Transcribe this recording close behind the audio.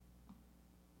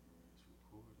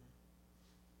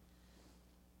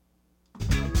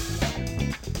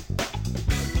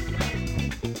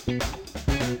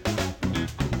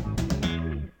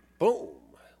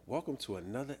to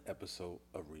another episode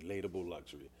of Relatable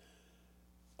Luxury.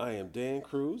 I am Dan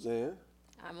Cruz,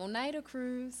 I'm Oneida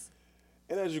Cruz.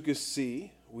 and as you can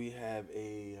see, we have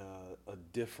a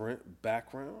different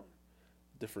background,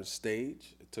 different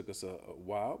stage. It took us a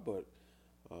while, but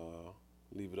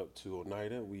leave it up to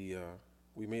Oneida. We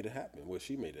made it happen. Well,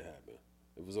 she made it happen.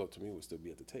 If it was up to me, we'd still be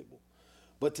at the table.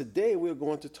 But today we're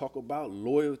going to talk about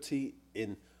loyalty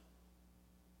in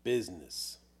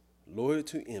business.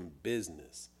 Loyalty in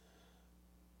business.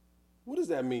 What does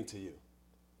that mean to you?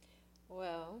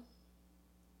 Well,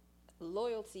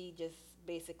 loyalty just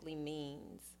basically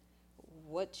means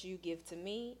what you give to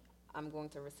me, I'm going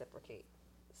to reciprocate.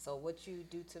 So what you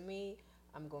do to me,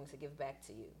 I'm going to give back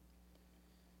to you.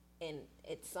 And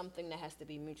it's something that has to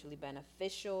be mutually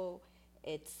beneficial.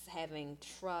 It's having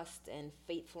trust and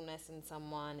faithfulness in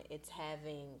someone. It's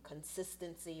having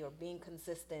consistency or being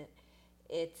consistent.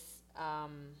 It's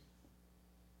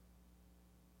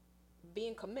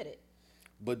being committed.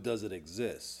 But does it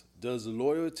exist? Does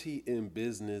loyalty in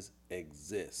business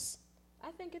exist? I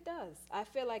think it does. I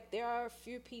feel like there are a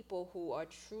few people who are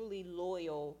truly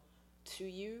loyal to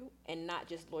you and not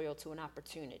just loyal to an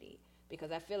opportunity.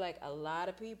 Because I feel like a lot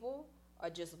of people are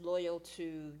just loyal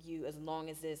to you as long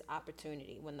as there's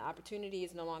opportunity. When the opportunity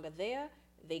is no longer there,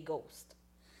 they ghost.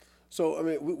 So, I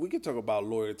mean, we could talk about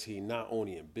loyalty not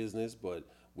only in business, but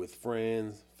with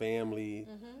friends, family,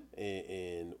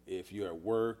 and if you're at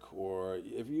work or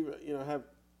if you have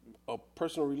a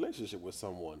personal relationship with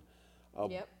someone. Uh,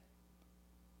 Yep.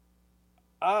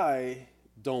 I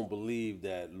don't believe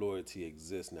that loyalty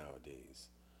exists nowadays.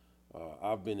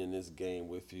 I've been in this game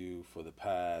with you for the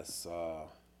past 9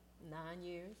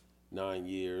 years. 9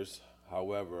 years.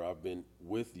 However, I've been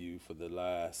with you for the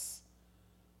last,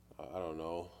 I don't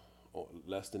know,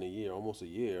 less than a year, almost a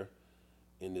year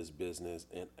in this business.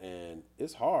 And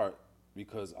it's hard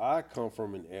because I come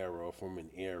from an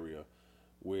area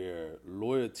where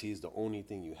loyalty is the only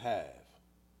thing you have.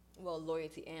 Well,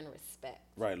 loyalty and respect.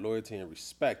 Right, loyalty and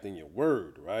respect in your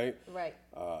word, right? Right.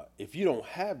 If you don't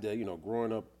have that,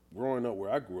 growing up where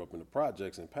I grew up in the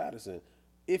projects in Patterson,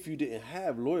 if you didn't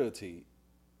have loyalty,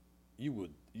 you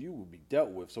would be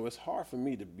dealt with. So it's hard for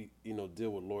me to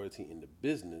deal with loyalty in the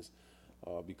business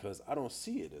because I don't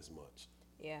see it as much.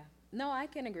 Yeah. No, I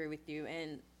can agree with you.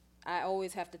 And I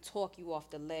always have to talk you off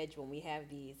the ledge when we have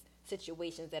these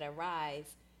situations that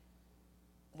arise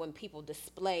when people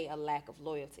display a lack of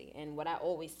loyalty. And what I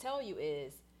always tell you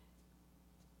is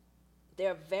there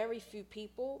are very few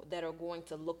people that are going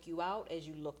to look you out as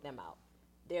you look them out.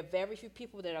 There are very few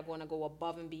people that are going to go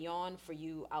above and beyond for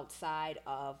you outside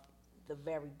of the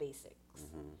very basics.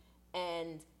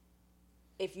 And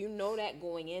if you know that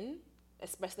going in,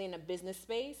 especially in a business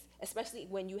space, especially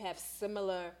when you have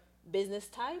similar business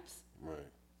types, Right.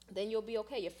 then you'll be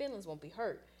okay. Your feelings won't be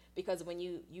hurt. Because when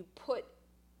you put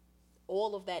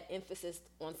all of that emphasis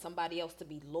on somebody else to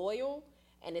be loyal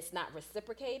and it's not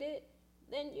reciprocated,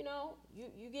 then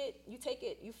you take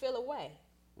it, you feel away.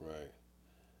 Right.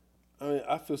 I mean,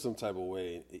 I feel some type of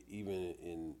way, even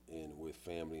in with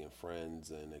family and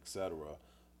friends and etc.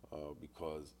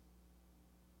 Because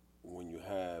when you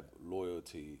have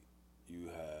loyalty, you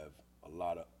have a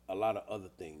lot of other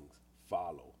things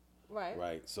follow. Right.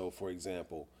 Right. So, for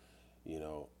example, you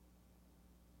know,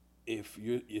 if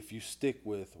you stick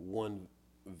with one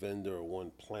vendor or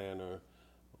one planner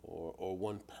or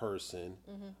one person,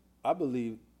 I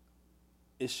believe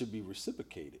it should be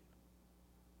reciprocated.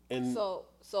 And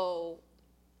So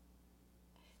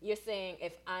you're saying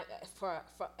if I for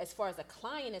as far as a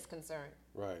client is concerned,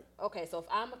 right, okay, so if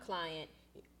I'm a client,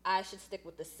 I should stick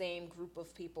with the same group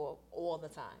of people all the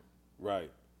time. right,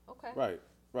 Okay. right,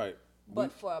 right. We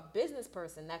But for a business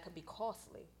person, that could be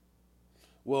costly.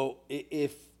 well,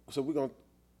 if so, we're gonna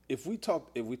if we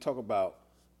talk about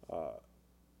uh,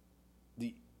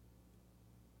 the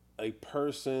a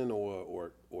person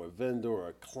or a vendor or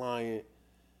a client,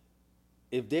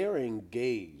 if they're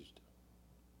engaged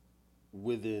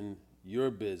within your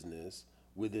business,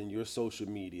 within your social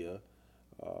media,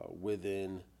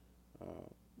 within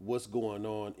what's going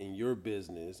on in your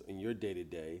business, in your day to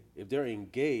day, if they're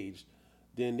engaged,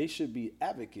 then they should be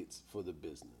advocates for the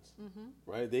business,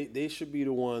 right? They should be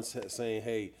the ones saying,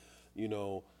 hey, you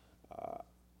know,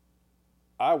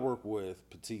 I work with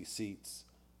Petite Seats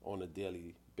on a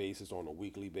daily basis, on a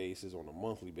weekly basis, on a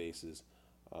monthly basis,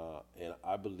 and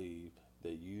I believe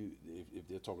that if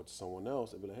they're talking to someone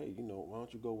else, they'll be like, hey, why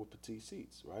don't you go with Petite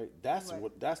Seats, right? That's Right.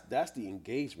 what that's the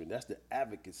engagement, that's the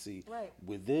advocacy Right.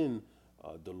 within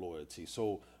the loyalty.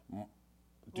 So,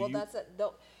 do Well, you?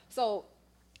 so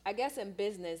I guess in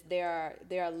business there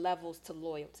are levels to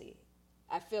loyalty.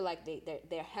 I feel like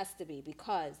there has to be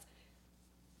because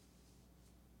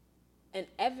an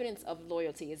evidence of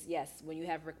loyalty is, yes, when you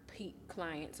have repeat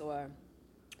clients or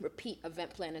repeat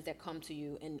event planners that come to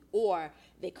you, and or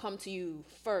they come to you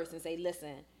first and say,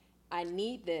 listen, I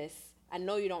need this. I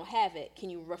know you don't have it. Can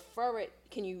you refer it?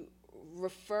 Can you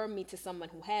refer me to someone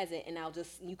who has it, and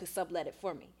you can sublet it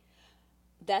for me?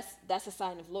 That's a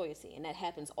sign of loyalty, and that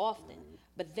happens often.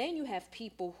 But then you have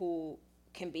people who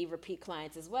can be repeat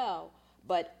clients as well,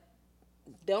 but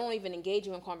they don't even engage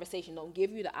you in conversation, don't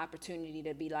give you the opportunity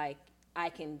to be like, I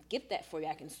can get that for you,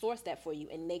 I can source that for you,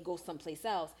 and they go someplace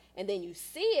else, and then you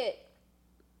see it,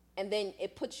 and then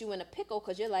it puts you in a pickle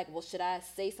because you're like, well, should I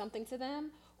say something to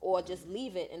them or just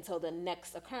leave it until the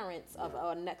next occurrence of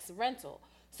our next rental?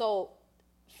 So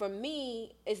for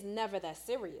me, it's never that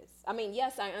serious. I mean,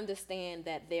 yes, I understand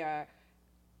that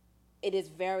it is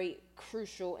very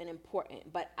crucial and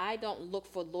important, but I don't look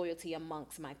for loyalty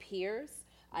amongst my peers.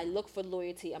 I look for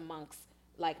loyalty amongst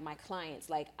like my clients.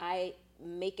 Like, I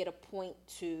make it a point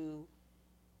to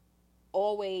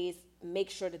always make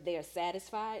sure that they are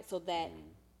satisfied so that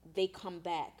they come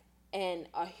back. And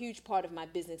a huge part of my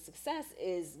business success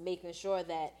is making sure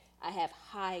that I have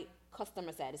high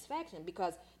customer satisfaction,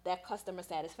 because that customer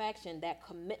satisfaction, that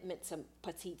commitment to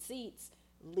Petite Seats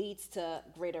leads to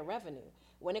greater revenue.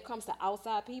 When it comes to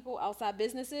outside people, outside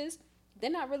businesses, they're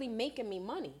not really making me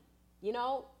money. You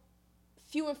know,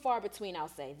 few and far between, I'll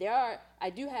say. I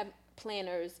do have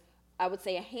planners, I would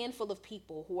say a handful of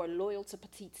people who are loyal to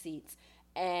Petite Seats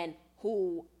and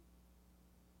who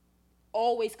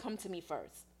always come to me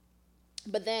first.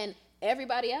 But then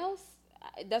everybody else,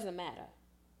 it doesn't matter.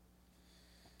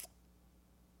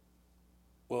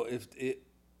 Well,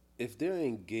 if they're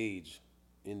engaged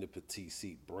in the Petite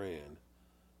Seat brand,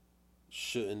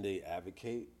 shouldn't they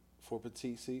advocate for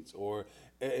Petite Seats?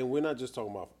 And we're not just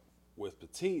talking about with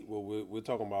Petite. Well, we're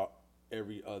talking about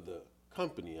every other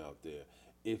company out there.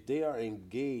 If they are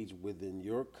engaged within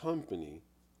your company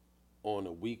on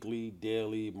a weekly,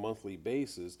 daily, monthly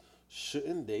basis,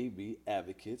 shouldn't they be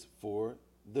advocates for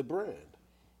the brand?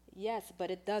 Yes, but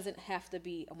it doesn't have to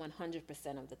be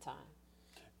 100% of the time.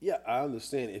 Yeah, I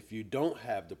understand if you don't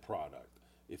have the product.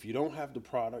 If you don't have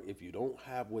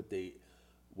what they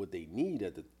need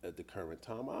at the current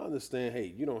time, I understand,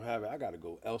 hey, you don't have it, I got to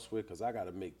go elsewhere cuz I got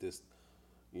to make this,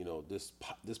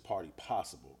 this party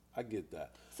possible. I get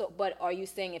that. So, but are you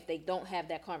saying if they don't have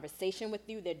that conversation with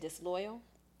you, they're disloyal?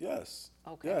 Yes.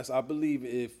 Okay. Yes, I believe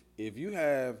if you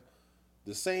have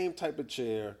the same type of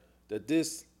chair that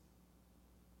this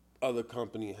other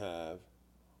company have,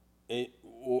 and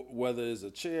whether it's a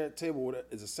chair, table, whatever,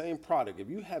 it's the same product. If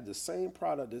you have the same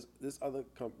product this other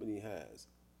company has,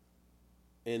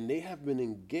 and they have been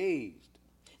engaged.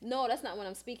 No, that's not what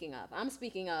I'm speaking of. I'm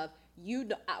speaking of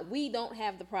we don't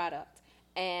have the product,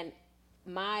 and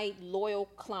my loyal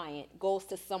client goes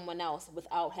to someone else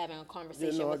without having a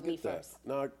conversation with me first.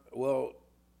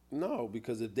 No,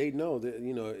 because if they know that,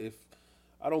 if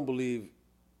I don't believe,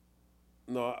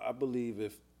 no, I believe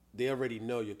if they already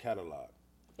know your catalog.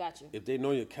 Got you. If they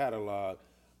know your catalog,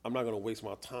 I'm not going to waste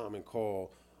my time and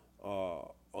call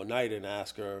Oneida and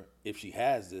ask her if she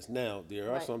has this. Now,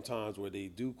 there are some times where they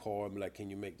do call and be like, can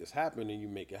you make this happen? And you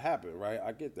make it happen, right?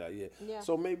 I get that, yeah.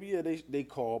 So maybe, they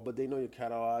call, but they know your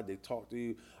catalog, they talk to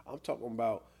you. I'm talking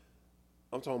about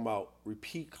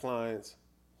repeat clients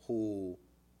who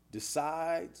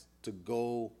decides to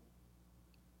go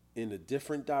in a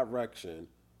different direction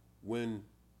when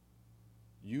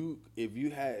if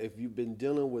you've been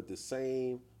dealing with the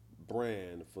same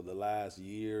brand for the last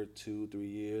year, 2, 3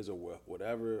 years, or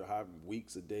whatever, how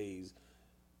weeks or days,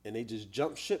 and they just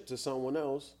jump ship to someone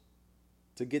else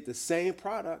to get the same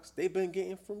products they've been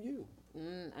getting from you.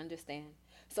 Understand.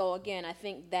 So again, I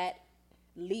think that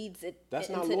leads it. That's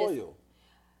not loyal.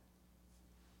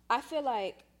 I feel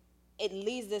like it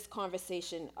leads this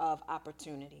conversation of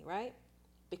opportunity, right?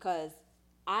 Because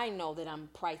I know that I'm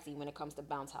pricey when it comes to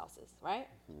bounce houses, right?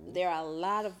 Mm-hmm. There are a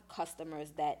lot of customers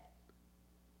that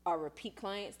are repeat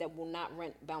clients that will not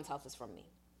rent bounce houses from me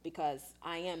because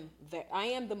I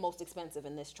am the most expensive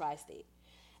in this tri-state.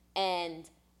 And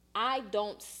I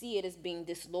don't see it as being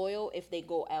disloyal if they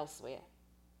go elsewhere.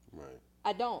 Right.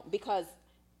 I don't, because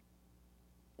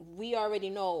we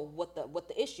already know what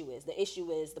the issue is. The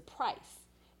issue is the price.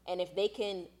 And if they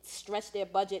can stretch their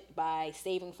budget by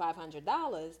saving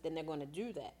 $500, then they're going to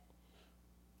do that.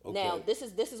 Okay. Now, this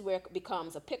is where it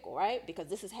becomes a pickle, right? Because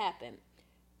this has happened.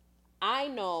 I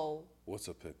know. What's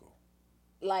a pickle?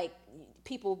 Like,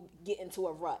 people get into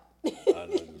a rut. I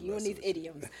know you and these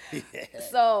idioms. Yeah.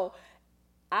 So,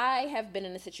 I have been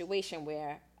in a situation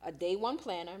where a day one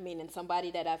planner, meaning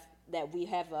somebody that we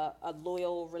have a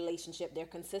loyal relationship, they're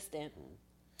consistent.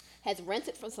 has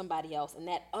rented from somebody else, and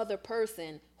that other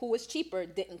person who was cheaper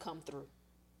didn't come through.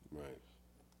 Right.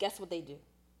 Guess what they do?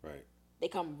 Right. They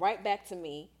come right back to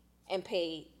me and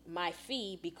pay my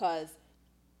fee because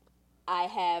I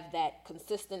have that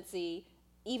consistency.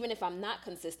 Even if I'm not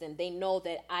consistent, they know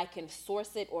that I can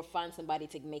source it or find somebody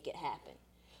to make it happen.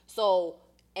 So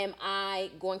am I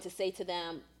going to say to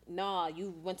them, nah,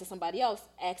 you went to somebody else,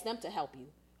 ask them to help you?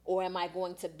 Or am I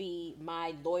going to be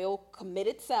my loyal,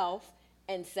 committed self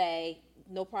and say,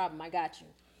 no problem, I got you?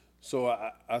 So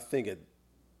I think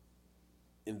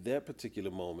in that particular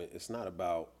moment, it's not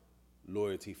about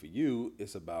loyalty for you,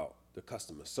 it's about the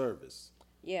customer service.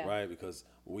 Yeah. Right? Because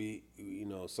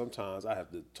sometimes I have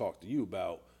to talk to you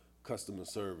about customer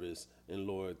service and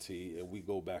loyalty, and we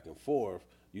go back and forth.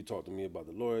 You talk to me about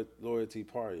the loyalty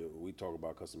part, we talk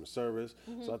about customer service.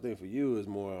 So I think for you is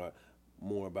more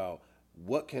about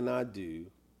what can I do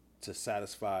to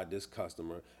satisfy this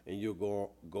customer, and you'll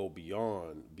go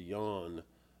beyond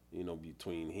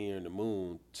between here and the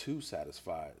moon to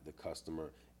satisfy the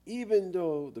customer, even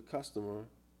though the customer,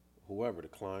 whoever the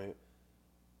client,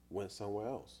 went somewhere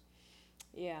else.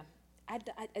 Yeah.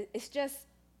 It's just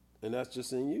And that's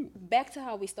just in you. back to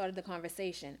how we started the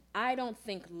conversation. I don't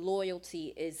think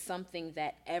loyalty is something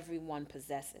that everyone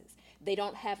possesses. They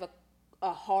don't have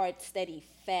a hard, steady,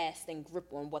 fast, and grip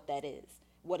on what that is,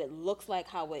 what it looks like,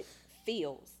 how it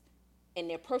feels in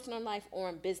their personal life or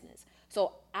in business.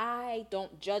 So I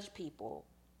don't judge people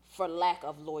for lack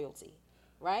of loyalty,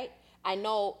 right? I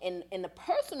know in the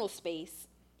personal space,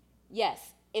 yes,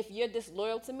 if you're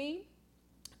disloyal to me,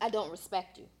 I don't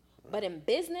respect you. Right. But in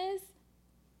business,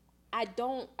 I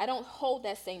don't hold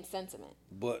that same sentiment.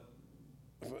 But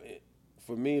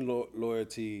for me,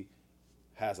 loyalty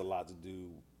has a lot to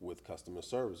do with customer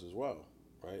service as well,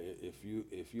 right?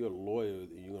 If you're loyal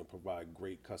and you're going to provide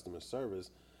great customer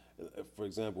service, for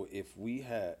example, if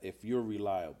you're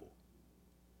reliable,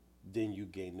 then you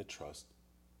gain the trust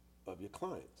of your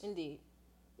clients. Indeed.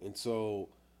 And so,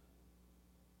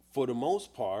 for the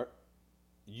most part,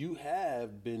 you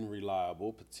have been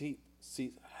reliable. Petite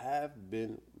Seats has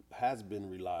been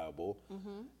reliable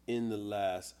in the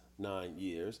last 9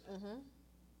 years.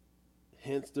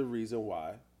 Hence the reason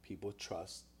why people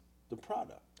trust the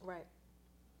product. Right.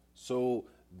 So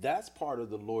that's part of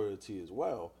the loyalty as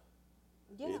well.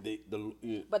 Yeah.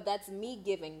 But that's me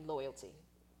giving loyalty,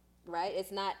 right?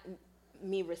 It's not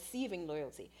me receiving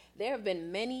loyalty. There have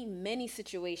been many, many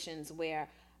situations where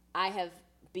I have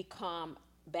become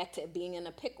back to being in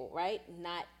a pickle, right?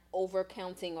 Not over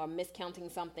counting or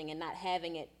miscounting something and not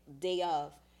having it day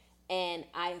of. And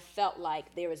I felt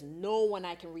like there is no one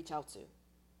I can reach out to,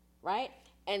 right?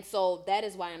 And so that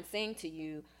is why I'm saying to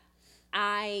you,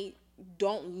 I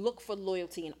don't look for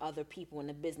loyalty in other people in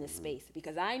the business space,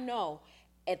 because I know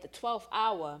at the 12th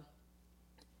hour,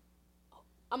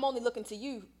 I'm only looking to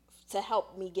you to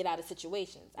help me get out of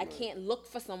situations. Right. I can't look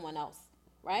for someone else,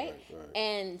 right? Right.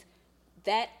 And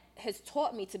that has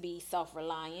taught me to be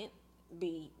self-reliant,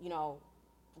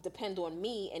 depend on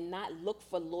me and not look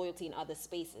for loyalty in other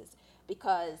spaces,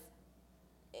 because,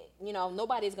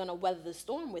 nobody's going to weather the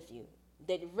storm with you.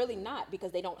 They're really not,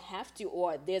 because they don't have to,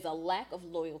 or there's a lack of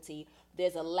loyalty.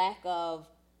 There's a lack of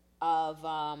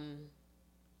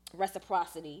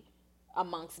reciprocity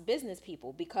amongst business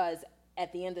people, because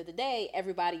at the end of the day,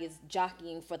 everybody is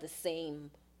jockeying for the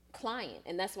same client.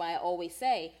 And that's why I always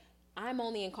say, I'm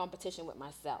only in competition with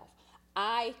myself.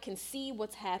 I can see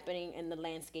what's happening in the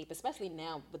landscape, especially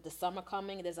now with the summer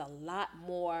coming. There's a lot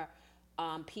more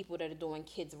people that are doing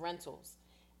kids rentals.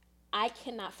 I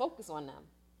cannot focus on them,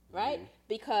 right?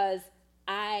 Because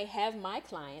I have my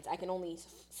clients. I can only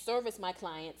service my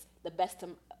clients the best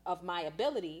of my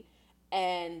ability,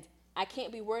 and I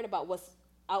can't be worried about what's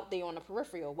out there on the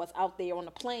peripheral, what's out there on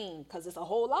the plane, because it's a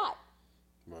whole lot.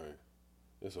 Right.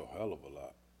 It's a hell of a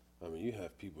lot. I mean, you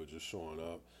have people just showing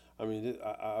up. I mean,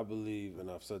 I believe, and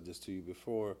I've said this to you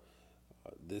before,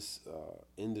 this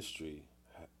industry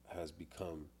has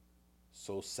become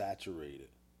so saturated.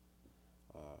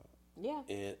 Yeah.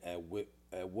 And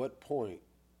at what point,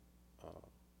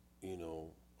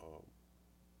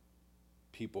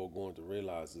 people are going to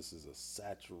realize this is a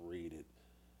saturated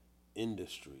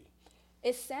industry?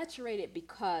 It's saturated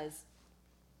because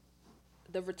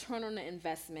the return on the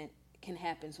investment can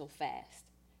happen so fast,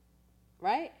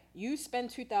 right? You spend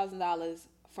 $2,000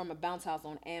 from a bounce house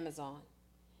on Amazon,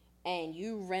 and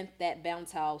you rent that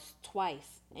bounce house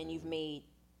twice, and you've made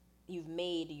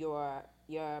your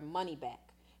money back.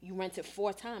 You rent it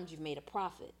 4 times, you've made a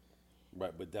profit.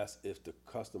 Right, but that's if the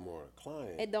customer or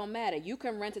client. It don't matter. You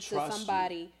can rent it to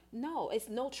somebody. You. No, it's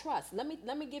no trust. Let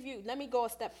me go a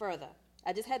step further.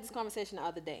 I just had this conversation the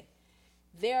other day.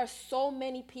 there are so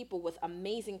many people with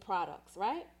amazing products,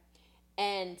 right?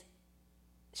 And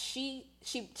she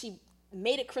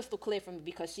made it crystal clear for me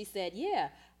because she said, "Yeah,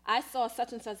 I saw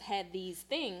such and such had these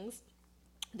things,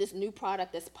 this new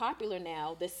product that's popular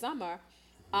now this summer."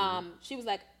 She was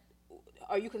like,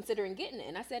 "Are you considering getting it?"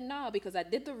 And I said, "No, because I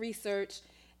did the research.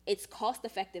 It's cost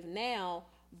effective now,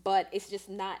 but it's just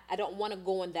not. I don't want to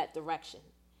go in that direction."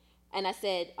 And I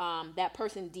said, that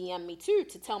person DM'd me too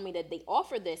to tell me that they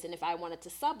offered this and if I wanted to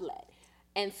sublet.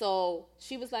 And so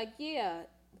she was like, "Yeah,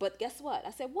 but guess what?"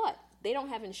 I said, "What?" "They don't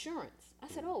have insurance." I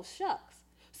said, "Oh, shucks."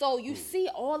 So you see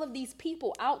all of these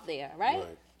people out there, right?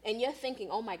 Right. And you're thinking,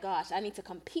 "Oh my gosh, I need to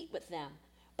compete with them."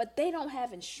 But they don't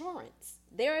have insurance.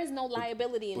 There is no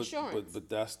liability insurance. But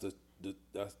that's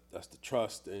the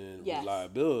trust and Yes.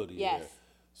 reliability Yes. there.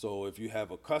 So if you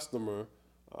have a customer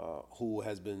who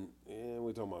has been, and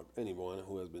we're talking about anyone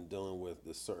who has been dealing with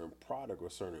a certain product or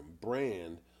certain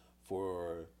brand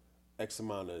for X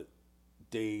amount of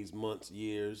days, months,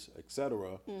 years,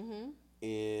 etc.,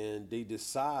 and they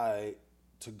decide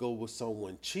to go with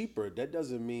someone cheaper, that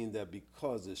doesn't mean that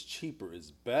because it's cheaper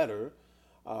is better.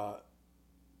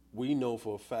 We know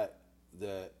for a fact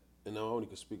that, and I only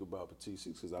can speak about Petite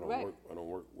Six because Right. I don't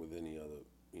work with any other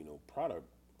product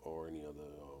or any other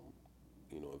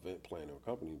event planner or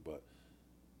company, but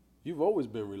you've always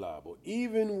been reliable,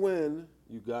 even when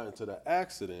you got into the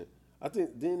accident. I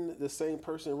think then the same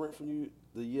person rent from you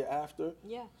the year after.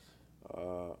 Yeah.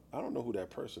 I don't know who that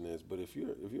person is, but if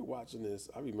you're watching this,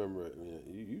 I remember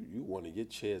you wanted your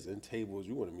chairs and tables.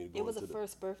 You wanted me to go. It was into a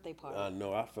first birthday party. I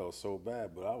know I felt so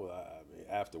bad, but I mean,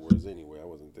 afterwards anyway. I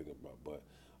wasn't thinking about,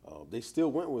 but they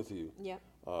still went with you Yeah.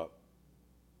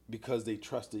 because they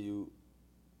trusted you,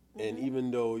 and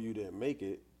even though you didn't make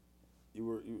it,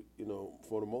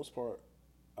 for the most part,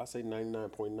 I say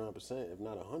 99.9%, if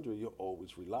not 100, you're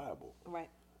always reliable. Right.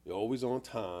 You're always on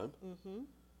time.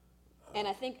 And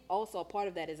I think also a part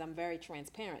of that is I'm very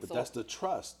transparent. But So that's the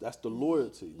trust. That's the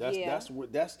loyalty. Yeah.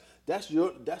 That's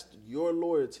your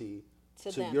loyalty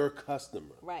To to them. your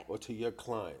customer, Right. or to your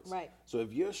clients. Right. So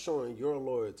if you're showing your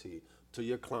loyalty to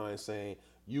your clients, saying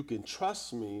you can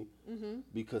trust me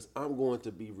because I'm going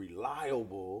to be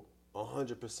reliable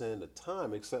 100% of the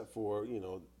time, except for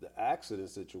the accident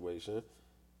situation,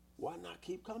 why not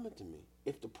keep coming to me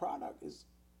if the product is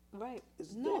right.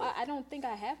 It's No, there. I don't think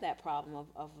I have that problem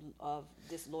of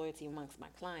disloyalty amongst my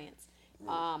clients.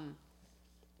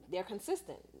 They're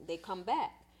consistent. They come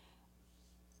back.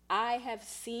 I have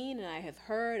seen and I have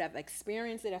heard, I've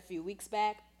experienced it a few weeks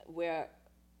back where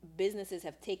businesses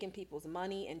have taken people's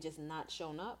money and just not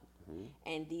shown up.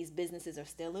 And these businesses are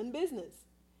still in business,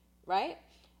 right?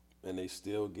 and they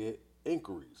still get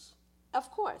inquiries. Of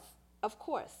course. Of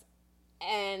course.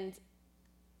 And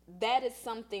that is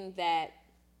something that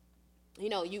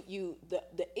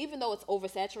even though it's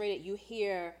oversaturated, you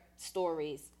hear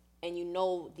stories and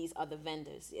these other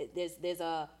vendors.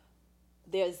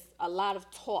 There's a lot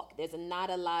of talk. There's not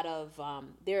a lot of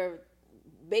there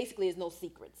basically is no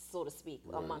secrets, so to speak,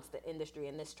 amongst the industry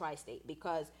in this tri-state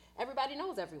because everybody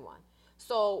knows everyone.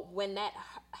 So when that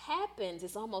happens,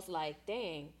 it's almost like,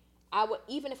 dang, I would,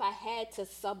 even if I had to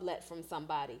sublet from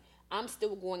somebody, I'm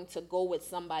still going to go with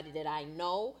somebody that I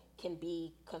know can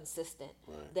be consistent,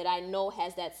 that I know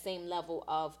has that same level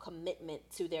of commitment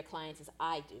to their clients as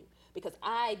I do. Because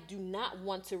I do not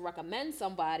want to recommend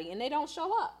somebody and they don't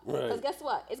show up. Right. Because guess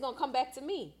what? It's going to come back to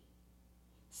me.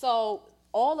 So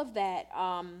all of that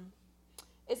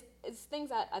is things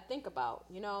I think about.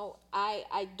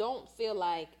 I don't feel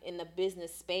like in the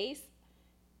business space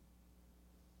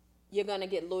you're going to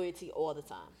get loyalty all the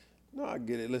time. No, I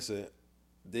get it. Listen,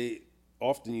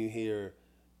 you hear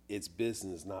it's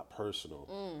business, not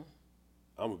personal.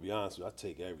 I'm gonna be honest with you,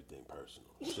 I take everything personal.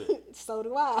 Shit. So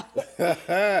do I.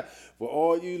 For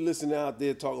all you listening out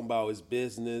there talking about it's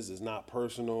business, it's not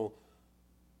personal,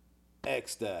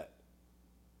 X that.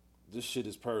 This shit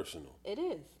is personal. It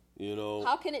is.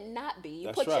 How can it not be? You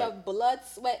That's put right. your blood,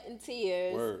 sweat, and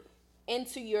tears Word.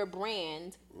 into your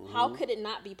brand. How could it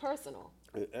not be personal?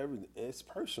 It's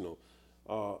personal.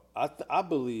 I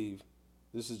believe,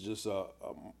 this is just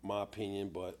my opinion,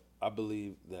 but I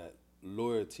believe that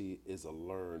loyalty is a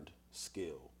learned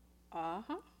skill. I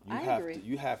agree. agree.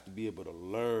 You have to be able to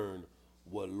learn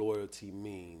what loyalty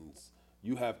means.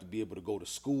 You have to be able to go to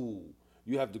school.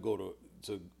 You have to go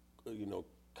to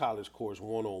college course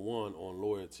 101 on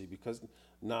loyalty because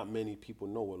not many people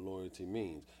know what loyalty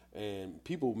means. And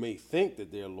people may think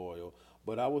that they're loyal,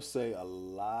 but I would say a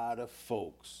lot of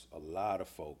folks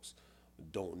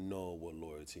don't know what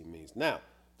loyalty means. Now,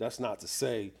 that's not to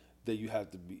say that you have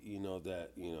to be,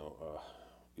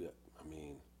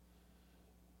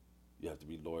 you have to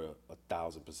be loyal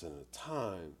 1,000% of the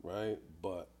time, right?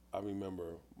 But I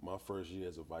remember my first year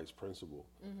as a vice principal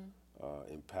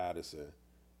in Patterson,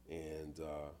 and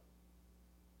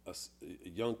a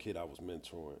young kid I was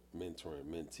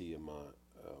mentee of mine,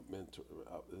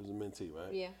 it was a mentee,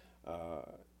 right? Yeah.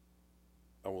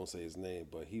 I won't say his name,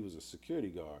 but he was a security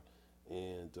guard,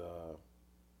 and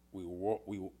we were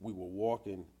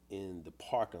walking in the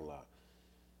parking lot,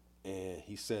 and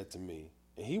he said to me,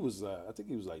 and he was I think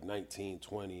he was like 19,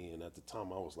 20, and at the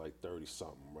time I was like 30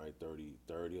 something, right? 30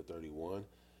 or 31,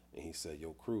 and he said,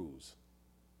 "Yo, Cruz,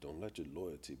 don't let your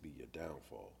loyalty be your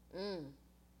downfall."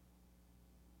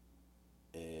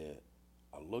 And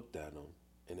I looked at him,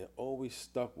 and it always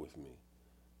stuck with me,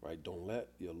 right? Don't let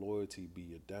your loyalty be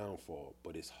your downfall.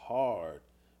 But it's hard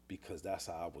because that's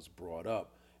how I was brought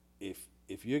up. If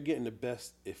you're getting the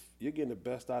best,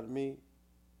 out of me,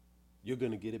 you're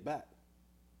gonna get it back.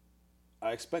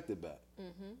 I expect it back.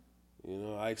 You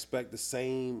know, I expect the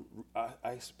same.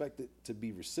 I expect it to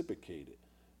be reciprocated,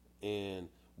 and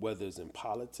whether it's in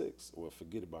politics or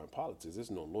forget about in politics,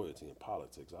 there's no loyalty in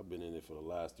politics. I've been in it for the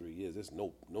last 3 years. There's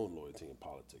no loyalty in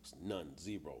politics. None.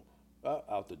 Zero.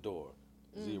 Out the door.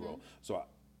 Zero.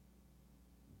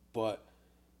 But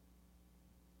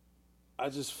I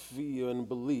just feel and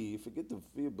believe. Forget the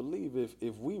feel, believe.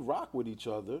 If we rock with each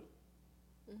other,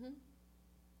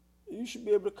 you should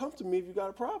be able to come to me if you got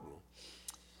a problem.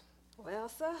 Well,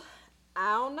 sir,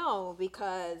 I don't know,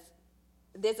 because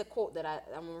there's a quote that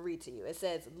I'm going to read to you. It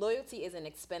says, "Loyalty is an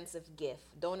expensive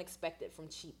gift. Don't expect it from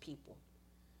cheap people."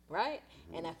 Right?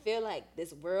 And I feel like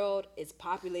this world is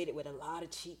populated with a lot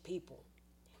of cheap people.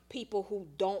 People who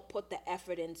don't put the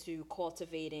effort into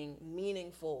cultivating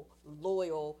meaningful,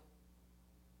 loyal,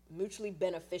 mutually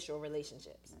beneficial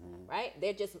relationships. Right?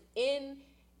 They're just in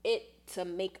it to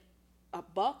make a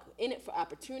buck, in it for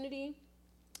opportunity.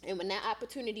 And when that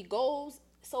opportunity goes,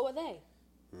 so are they.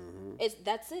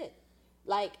 That's it.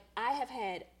 Like, I have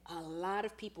had a lot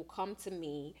of people come to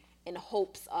me in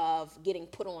hopes of getting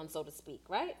put on, so to speak,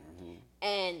 right?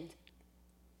 And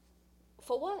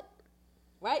for what?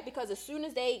 Right? Because as soon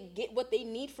as they get what they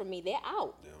need from me, they're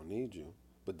out. They don't need you.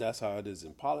 But that's how it is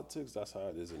in politics. That's how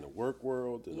it is in the work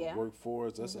world, in the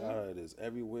workforce. That's how it is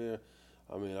everywhere.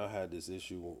 I mean, I had this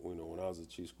issue, when I was a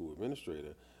chief school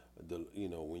administrator.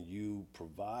 When you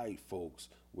provide folks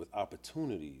with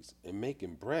opportunities and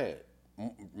making bread,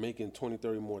 making 20,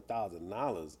 30 more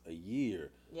 $1,000 a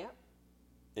year. Yep.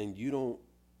 And you don't.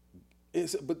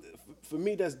 But for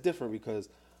me, that's different, because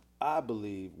I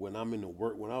believe when I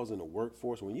was in the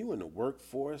workforce, when you in the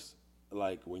workforce,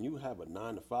 like when you have a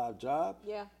 9-to-5 job,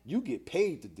 you get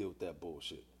paid to deal with that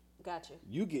bullshit. Gotcha.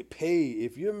 You get paid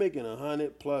if you're making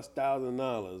 $100,000+,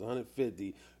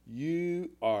 $150.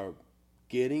 You are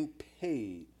getting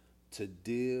paid to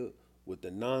deal with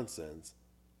the nonsense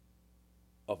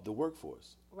of the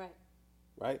workforce. Right.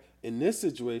 Right? In this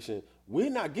situation,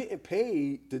 we're not getting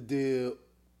paid to deal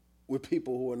with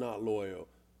people who are not loyal.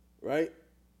 Right?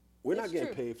 We're not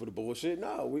getting paid for the bullshit.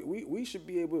 No, we should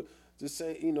be able to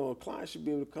say, a client should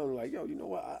be able to come like, "Yo, you know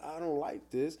what? I don't like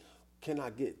this. Can I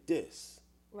get this?"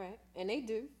 Right. And they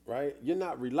do. Right? You're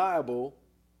not reliable.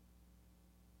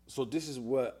 So this is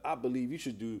what I believe you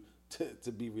should do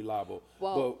to be reliable.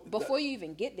 Well, before you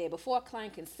even get there, before a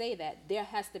client can say that, there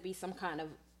has to be some kind of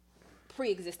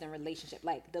pre-existing relationship.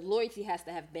 Like, the loyalty has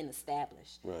to have been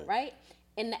established. Right?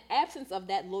 In the absence of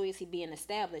that loyalty being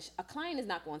established, a client is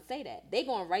not going to say that. They're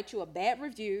going to write you a bad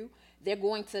review. They're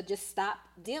going to just stop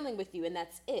dealing with you, and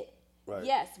that's it. Right.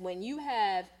 Yes, when you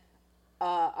have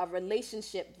a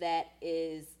relationship that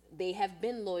they have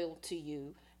been loyal to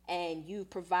you, and you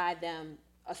provide them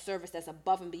a service that's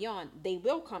above and beyond, they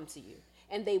will come to you,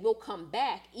 and they will come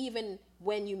back even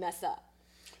when you mess up.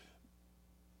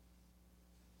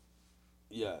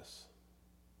 Yes.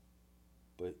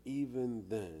 But even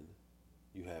then,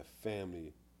 you have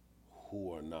family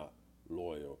who are not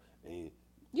loyal. And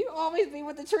you always be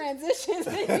with the transitions.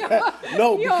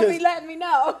 No, you don't be letting me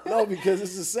know. No, because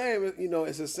it's the same.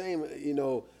 It's the same.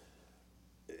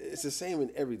 It's the same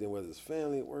in everything, whether it's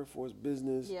family, workforce,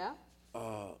 business. Yeah.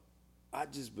 I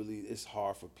just believe it's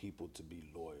hard for people to be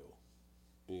loyal.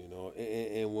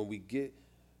 And when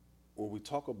we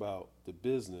talk about the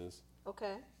business,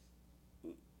 okay,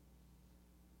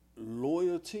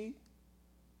 loyalty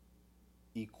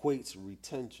equates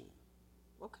retention.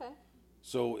 Okay.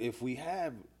 So if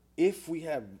we're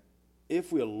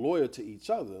loyal to each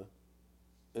other,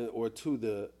 or to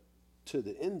the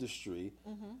industry,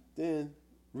 then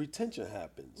retention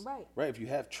happens. Right. If you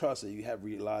have trust and you have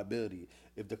reliability,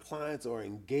 if the clients are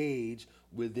engaged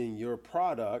within your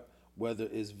product, whether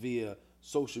it's via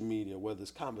social media, whether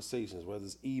it's conversations, whether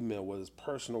it's email, whether it's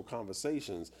personal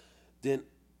conversations, then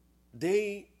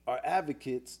they are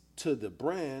advocates to the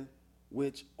brand,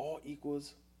 which all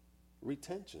equals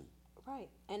retention. Right.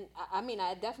 And I mean,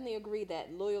 I definitely agree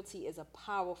that loyalty is a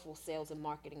powerful sales and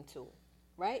marketing tool,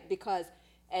 right? Because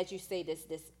as you say, this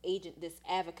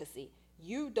advocacy,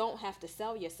 you don't have to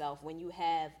sell yourself when you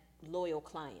have loyal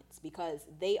clients because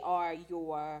they are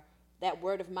that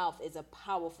word of mouth is a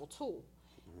powerful tool.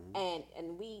 And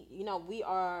we, we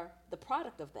are the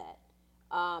product of that.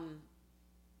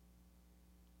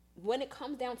 When it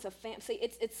comes down to see,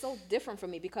 it's so different for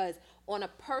me because on a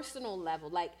personal level,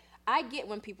 like I get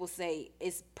when people say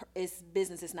it's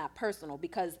business, it's not personal,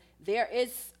 because there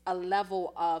is a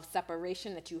level of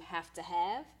separation that you have to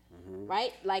have,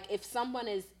 right? Like if someone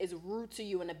is rude to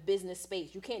you in a business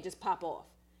space, you can't just pop off.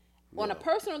 No. On a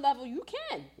personal level, you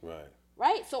can.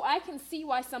 Right? So I can see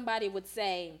why somebody would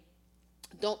say,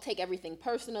 don't take everything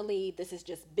personally. This is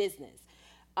just business.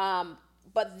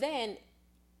 But then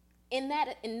in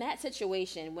that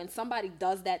situation, when somebody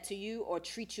does that to you or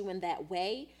treats you in that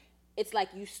way, it's like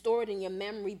you store it in your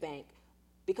memory bank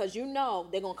because you know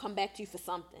they're going to come back to you for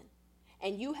something.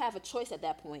 And you have a choice at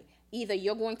that point. Either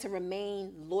you're going to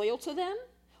remain loyal to them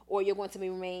or you're going to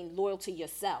remain loyal to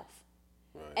yourself.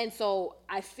 Right. And so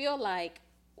I feel like,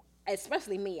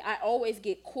 especially me, I always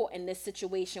get caught in this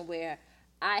situation where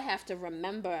I have to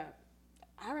remember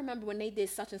when they did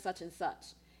such and such and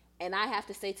such. And I have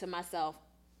to say to myself,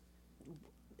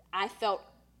 I felt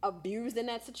abused in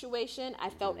that situation. I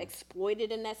felt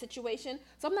exploited in that situation.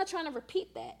 So I'm not trying to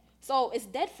repeat that. So it's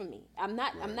dead for me. I'm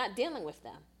not dealing with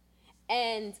them.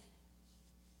 And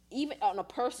even on a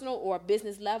personal or a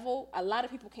business level, a lot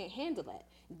of people can't handle that.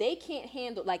 They can't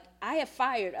handle, like, I have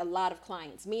fired a lot of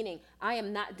clients, meaning I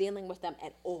am not dealing with them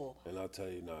at all. And I'll tell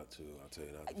you not to.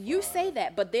 You say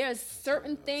that, but there's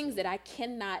certain things that I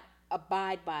cannot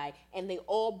abide by, and they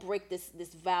all break this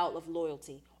vow of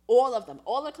loyalty. All of them,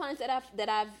 all the clients that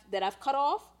I've cut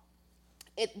off,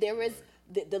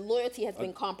 the loyalty has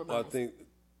been compromised. I think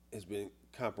it's been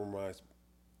compromised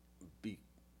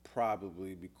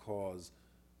probably because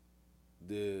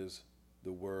there's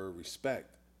the word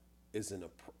respect. There's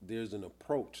an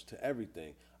approach to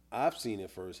everything. I've seen it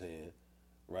firsthand,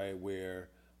 right, where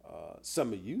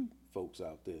some of you folks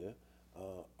out there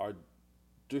are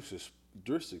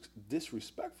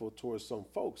disrespectful towards some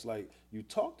folks. Like, you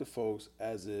talk to folks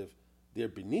as if they're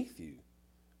beneath you,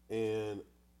 and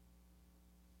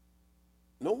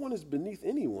no one is beneath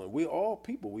anyone. We're all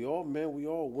people. We all men. We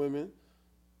all women.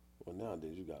 Well,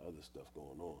 nowadays you got other stuff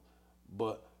going on,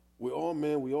 but we're all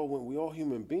men. We all women. We all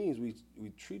human beings. We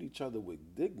treat each other with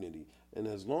dignity, and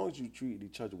as long as you treat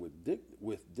each other with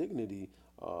dignity,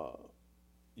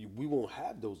 we won't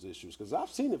have those issues. Because I've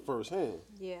seen it firsthand.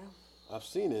 Yeah. I've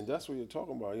seen it, and that's what you're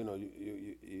talking about.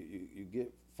 You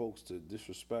get folks to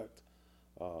disrespect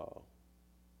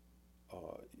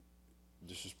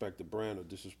the brand or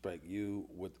disrespect you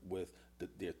with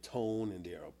their tone and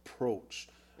their approach,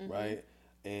 right?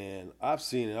 And I've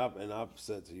seen it, and I've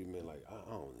said to you, man, like, I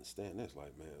don't understand this.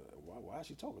 Like, man, why is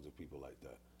she talking to people like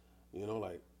that?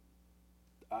 Like,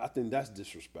 I think that's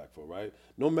disrespectful, right?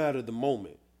 No matter the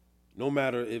moment, no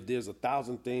matter if there's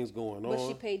 1,000 things going on. But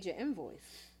she paid your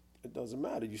invoice. It doesn't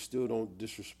matter. You still don't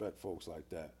disrespect folks like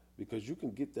that because you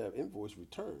can get that invoice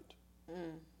returned,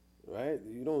 right?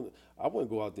 I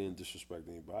wouldn't go out there and disrespect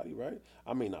anybody, right?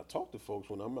 I may not talk to folks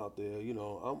when I'm out there.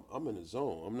 I'm in the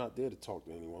zone. I'm not there to talk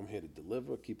to anyone. I'm here to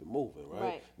deliver, keep it moving,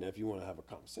 right? Now, if you want to have a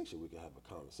conversation, we can have a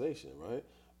conversation, right?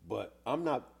 But I'm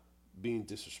not being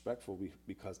disrespectful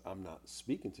because I'm not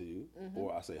speaking to you,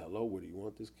 or I say hello. Where do you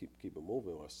want this? Keep it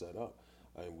moving, or set up.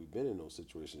 And we've been in those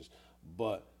situations,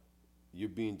 but you're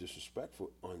being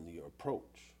disrespectful on your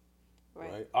approach,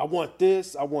 right? I want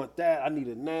this, I want that, I need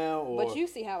it now. But you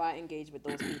see how I engage with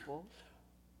those people.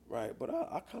 Right, but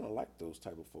I kind of like those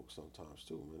type of folks sometimes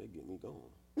too, man. They get me going.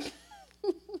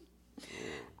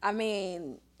 I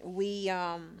mean, we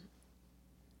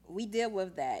deal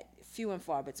with that few and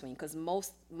far between because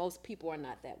most people are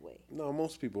not that way. No,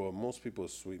 most people are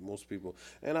sweet. Most people,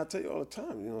 and I tell you all the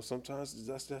time, sometimes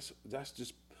that's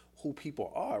just who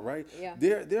people are, right? Yeah.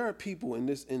 There are people in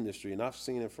this industry, and I've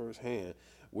seen it firsthand,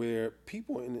 where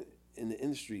people in the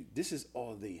industry, this is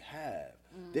all they have.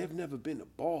 They've never been a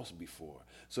boss before.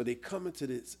 So they come into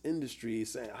this industry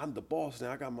saying, I'm the boss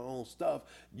now, I got my own stuff.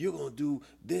 You're going to do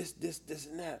this,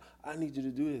 and that. I need you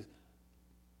to do this.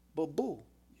 But boo,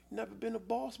 you've never been a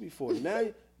boss before. Now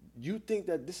you think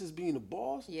that this is being a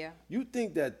boss? Yeah. You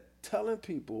think that telling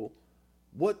people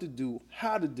what to do,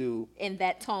 how to do. In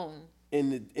that tone. In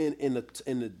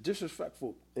the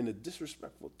disrespectful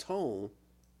tone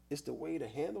it's the way to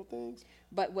handle things.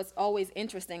 But what's always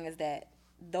interesting is that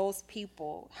those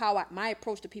people, my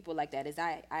approach to people like that is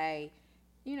I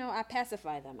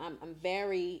pacify them. I'm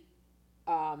very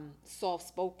soft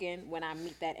spoken when I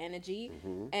meet that energy,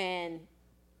 and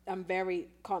I'm very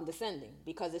condescending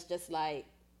because it's just like,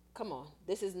 come on,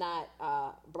 this is not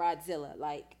Bridezilla.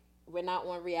 Like, we're not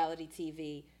on reality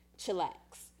TV.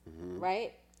 Chillax,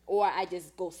 right? Or I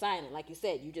just go silent, like you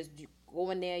said. You go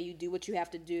in there, you do what you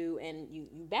have to do, and you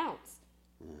bounce.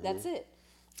 That's it.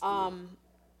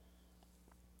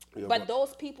 Yeah, But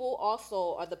those people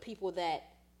also are the people that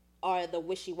are the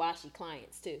wishy-washy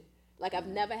clients too. Like, I've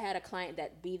never had a client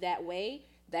that be that way.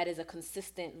 That is a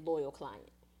consistent, loyal client.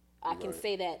 I can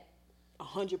say that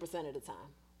 100% of the time.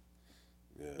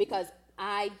 Yeah. Because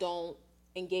I don't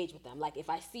engage with them. Like, if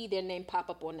I see their name pop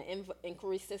up on the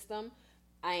inquiry system,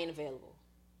 I ain't available.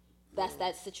 That's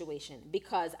that situation,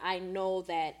 because I know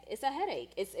that it's a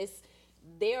headache.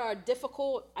 They are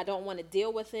difficult. I don't want to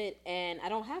deal with it, and I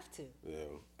don't have to. Yeah,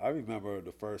 I remember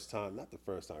the first time, not the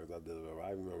first time because I delivered.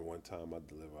 I remember one time I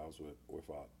delivered. I was with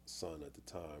our son at the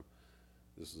time.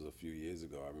 This was a few years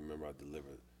ago. I remember I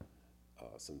delivered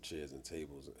some chairs and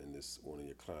tables, and this one of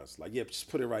your clients like, "Yeah, just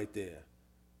put it right there."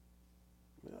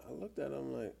 Man, I looked at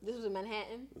him like, This was in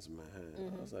Manhattan. "This is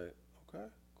Manhattan." I was like, "Okay,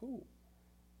 cool,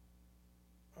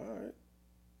 all right."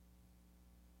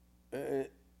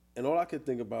 And all I could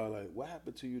think about, like, what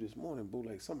happened to you this morning, boo?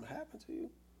 Like, something happened to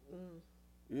you?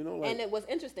 You know, like. And what's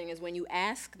interesting is when you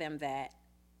ask them that,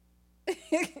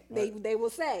 they will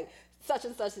say such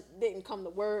and such didn't come to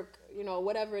work,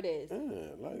 whatever it is.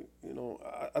 Yeah, like,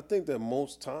 I think that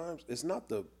most times it's not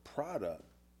the product,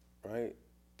 right?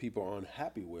 People are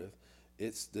unhappy with.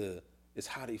 It's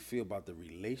how they feel about the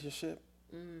relationship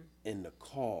and the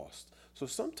cost. So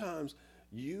sometimes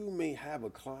you may have a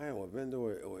client or a vendor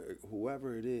or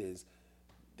whoever it is,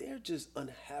 they're just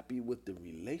unhappy with the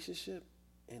relationship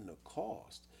and the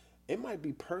cost. It might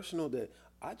be personal that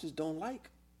I just don't like.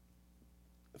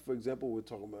 For example, we're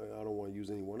talking about, I don't want to use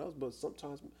anyone else, but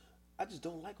sometimes I just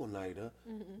don't like Oneida.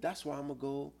 That's why I'm going to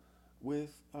go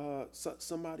with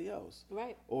somebody else.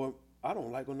 Right. Or I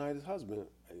don't like Oneida's husband.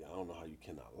 I don't know how you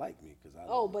cannot like me because I.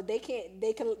 Oh, but they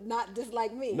can not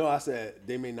dislike me. No, I said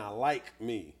they may not like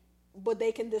me. But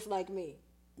they can dislike me.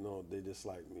 No, they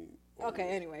dislike me. Okay,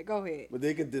 anyway, go ahead. But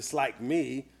they can dislike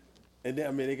me, and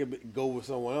then they could go with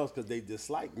someone else because they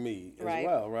dislike me as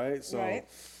well, right? So, right.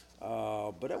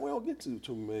 But then we don't get too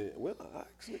many. Well,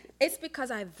 actually, it's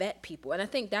because I vet people, and I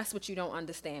think that's what you don't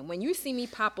understand. When you see me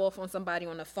pop off on somebody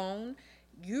on the phone,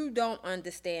 you don't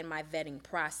understand my vetting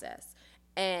process,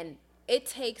 and it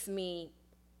takes me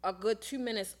a good 2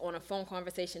 minutes on a phone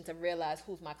conversation to realize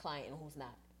who's my client and who's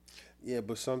not. Yeah,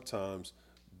 but sometimes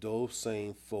those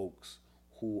same folks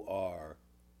who are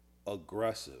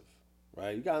aggressive,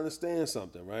 right? You gotta understand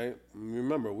something, right?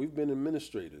 Remember, we've been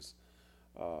administrators.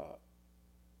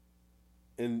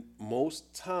 And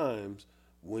most times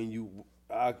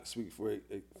I speak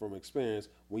from experience,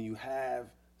 when you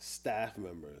have staff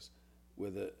members,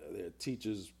 whether they're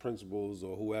teachers, principals,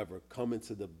 or whoever, come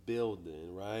into the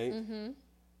building, right?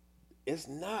 It's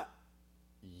not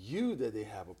you that they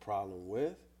have a problem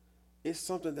with. It's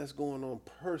something that's going on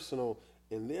personal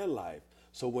in their life.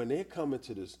 So when they come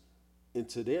into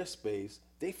their space,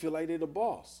 they feel like they're the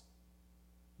boss.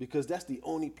 Because that's the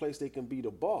only place they can be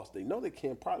the boss. They know they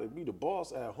can't probably be the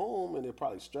boss at home, and they're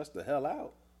probably stressed the hell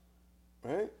out,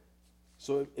 right?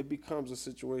 So it becomes a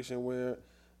situation where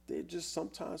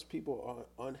sometimes people are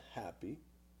unhappy,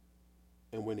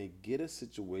 and when they get a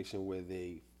situation where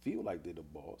they feel like they're the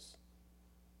boss.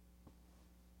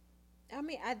 I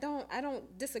mean, I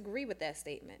don't disagree with that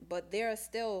statement, but I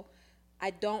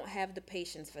don't have the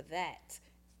patience for that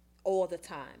all the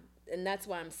time, and that's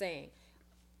why I'm saying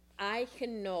I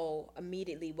can know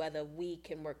immediately whether we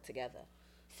can work together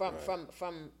from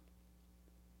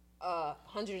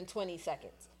 120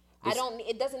 seconds.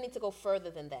 It doesn't need to go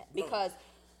further than that, because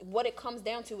what it comes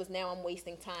down to is now I'm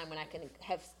wasting time when I can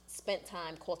have spent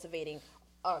time cultivating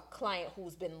a client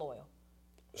who's been loyal.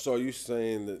 So are you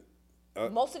saying that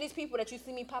most of these people that you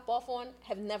see me pop off on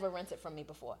have never rented from me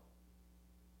before.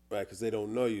 right? Because they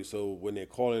don't know you. So when they're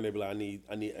calling, they be like, "I need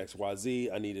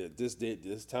XYZ. I need it this date,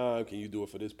 this time. Can you do it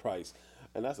for this price?"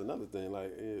 And that's another thing.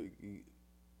 Like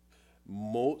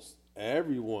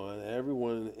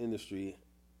everyone in the industry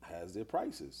has their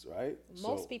prices, right?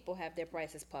 Most people have their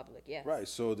prices public, yes. Right.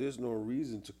 So there's no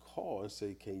reason to call and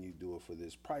say, "Can you do it for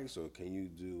this price?" or "Can you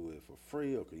do it for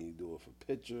free?" or "Can you do it for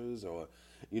pictures?" or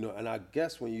and I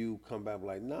guess when you come back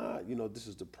like, "Nah, this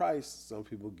is the price," some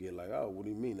people get like, "Oh, what do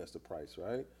you mean that's the price?"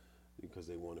 right? Because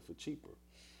they want it for cheaper.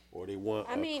 or they want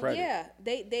I mean, credit. yeah,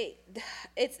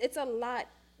 it's a lot.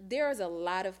 There's a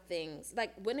lot of things.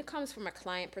 Like when it comes from a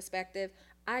client perspective,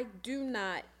 I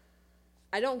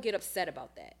don't get upset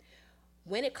about that.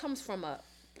 When it comes from a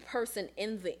person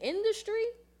in the industry,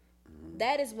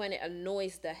 that is when it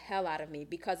annoys the hell out of me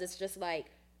because it's just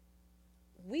like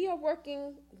we are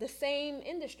working the same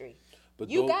industry. But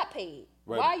You those- got paid.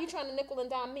 right. Why are you trying to nickel and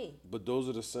dime me? But those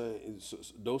are the same.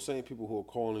 Those same people who are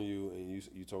calling you and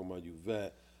you talking about you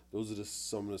vet. Those are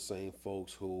some of the same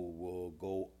folks who will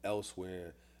go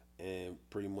elsewhere and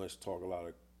pretty much talk a lot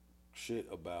of shit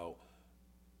about.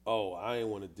 Oh, I ain't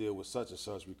want to deal with such and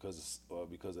such because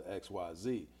of X, Y,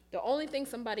 Z. The only thing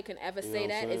somebody can ever You know say what I'm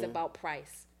that is saying? about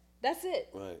price. That's it.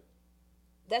 Right.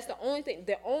 That's the only thing.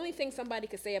 The only thing somebody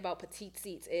could say about petite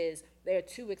seats is they're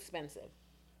too expensive.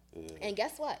 Yeah. And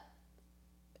guess what?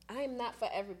 I am not for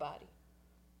everybody.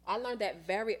 I learned that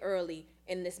very early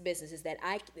in this business is that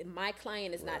my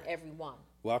client is not everyone.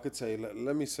 Well, I could tell you.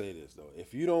 Let me say this though.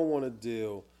 If you don't want to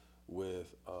deal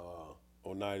with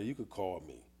Oneida, you could call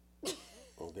me.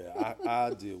 Okay, I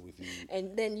deal with you.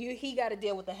 And then he got to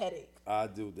deal with the headache. I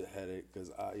deal with the headache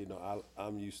because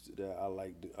I'm used to that. I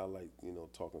like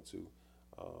talking to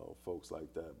folks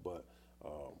like that. But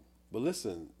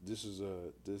listen, this is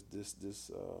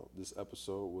this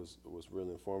episode was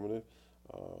really informative.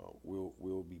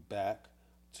 We'll be back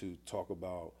to talk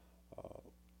about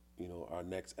our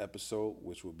next episode,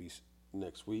 which will be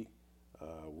next week.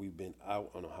 We've been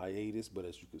out on a hiatus, but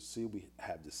as you can see, we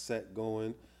have the set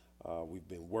going. We've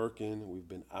been working. We've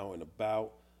been out and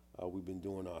about. We've been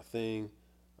doing our thing.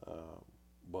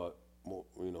 But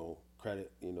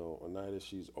credit, Oneida,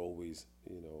 she's always,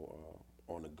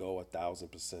 on the go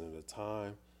 1,000% of the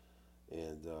time.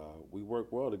 And we work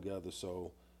well together.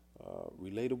 So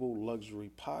Relatable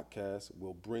Luxury Podcast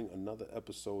will bring another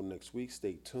episode next week.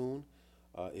 Stay tuned.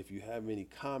 If you have any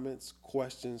comments,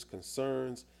 questions,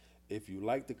 concerns, if you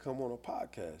like to come on a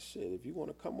podcast, shit, if you want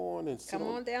to come on and Come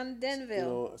on down to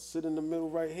Denville. sit in the middle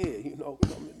right here,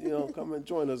 come and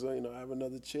join us, have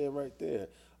another chair right there.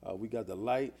 We got the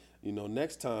light.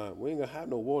 Next time we ain't gonna have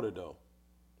no water though.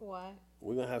 Why?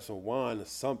 We're gonna have some wine or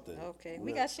something. Okay,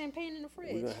 we got champagne in the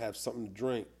fridge. We're gonna have something to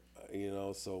drink,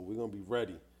 so we're gonna be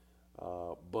ready.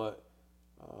 But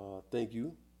thank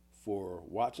you for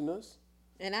watching us.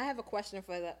 And I have a question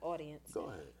for the audience. Go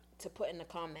ahead. To put in the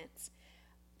comments.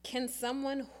 Can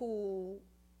someone who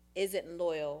isn't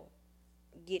loyal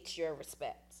get your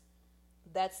respect?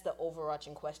 That's the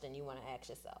overarching question you want to ask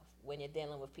yourself when you're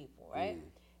dealing with people, right?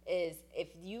 Is if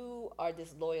you are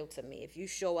disloyal to me, if you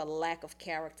show a lack of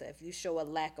character, if you show a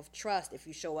lack of trust, if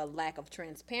you show a lack of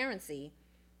transparency,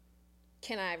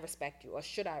 can I respect you or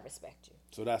should I respect you?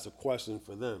 So that's a question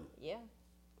for them. Yeah.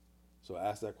 So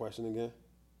ask that question again.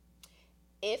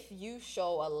 If you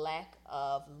show a lack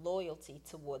of loyalty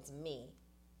towards me,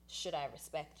 should I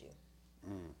respect you?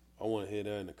 I want to hear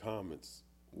that in the comments.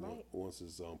 Right. Once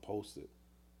it's posted.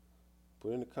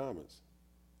 Put it in the comments.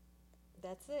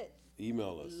 That's it.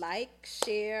 Email us. Like,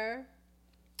 share,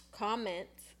 comment,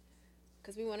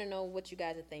 because we want to know what you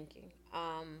guys are thinking.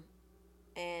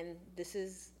 And this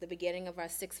is the beginning of our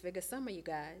 6-figure summer, you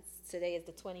guys. Today is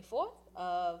the 24th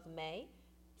of May,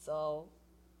 so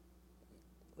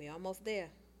we're almost there.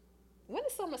 When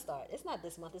does summer start? It's not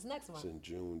this month. It's next month. It's in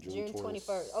June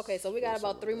 21st. Okay, so we got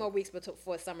about 3 more weeks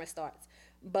before summer starts.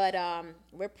 But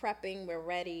we're prepping. We're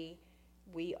ready.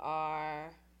 We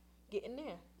are getting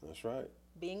there. That's right.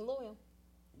 Being loyal.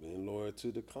 Being loyal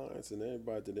to the clients and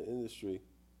everybody to the industry.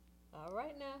 All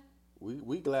right now.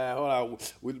 We glad. Hold on.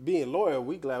 With being loyal,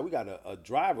 we glad we got a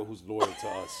driver who's loyal to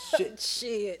us.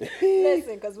 Shit.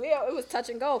 Listen, because it was touch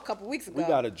and go a couple weeks ago. We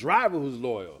got a driver who's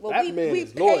loyal. Well, that man we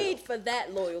is loyal. paid for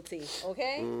that loyalty,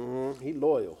 okay? He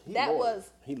loyal. He That loyal.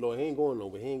 was- He loyal. He ain't going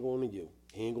nowhere. He ain't going to you.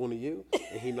 He ain't going to you,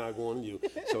 and he not going to you.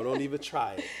 So don't even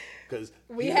try it, because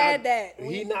We had that.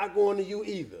 He not going to you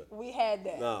either. We had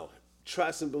that. No,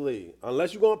 trust and believe.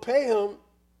 Unless you're gonna pay him,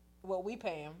 Well, we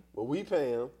pay him. well, we pay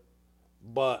him,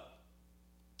 but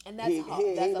And that's He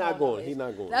not going. He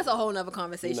not going. That's a whole nother He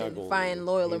conversation. not going. Find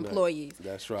loyal He not- employees.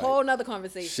 That's right. Whole nother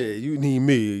conversation. shit, you need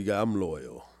me. I'm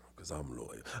loyal, because I'm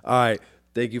loyal. All right.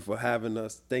 Thank you for having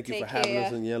us. Thank you Take for having us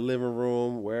care. in your living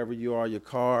room, wherever you are, your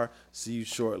car. See you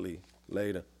shortly.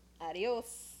 Later.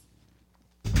 Adios.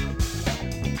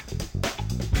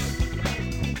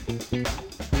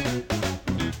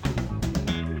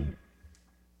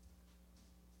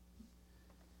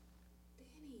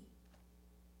 Danny,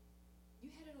 you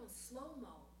had it on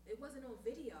slow-mo. It wasn't on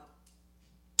video.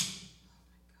 Oh my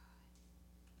God.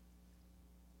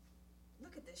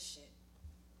 Look at this shit.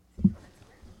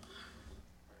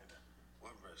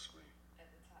 What red screen? At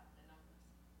the top, the numbers.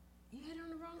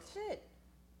 wrong shit.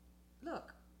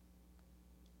 Look,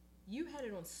 you had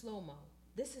it on slow mo.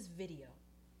 This is video,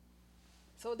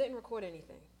 so it didn't record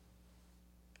anything.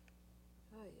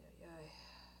 Oh yeah, yeah.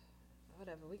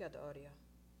 Whatever. We got the audio.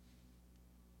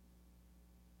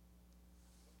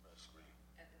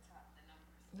 At the top, the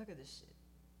numbers. Look at this shit.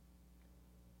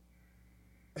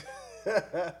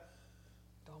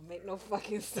 Don't make no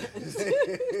fucking sense.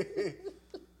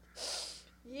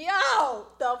 Yo,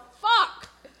 the fuck?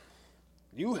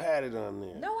 You had it on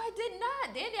there. No, I did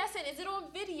not. Danny, I said, is it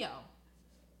on video?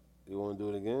 You want to do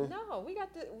it again? No, we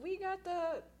got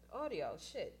the audio.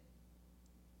 Shit.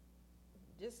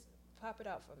 Just pop it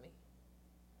out for me.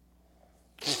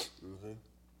 Okay.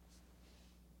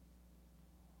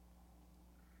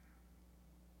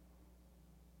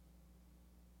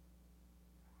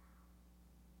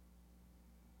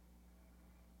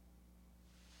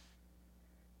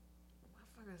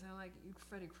 Motherfucker sound like you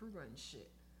Freddy Krueger and shit.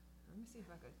 Let me see if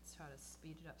I could try to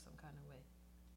speed it up some kind of way.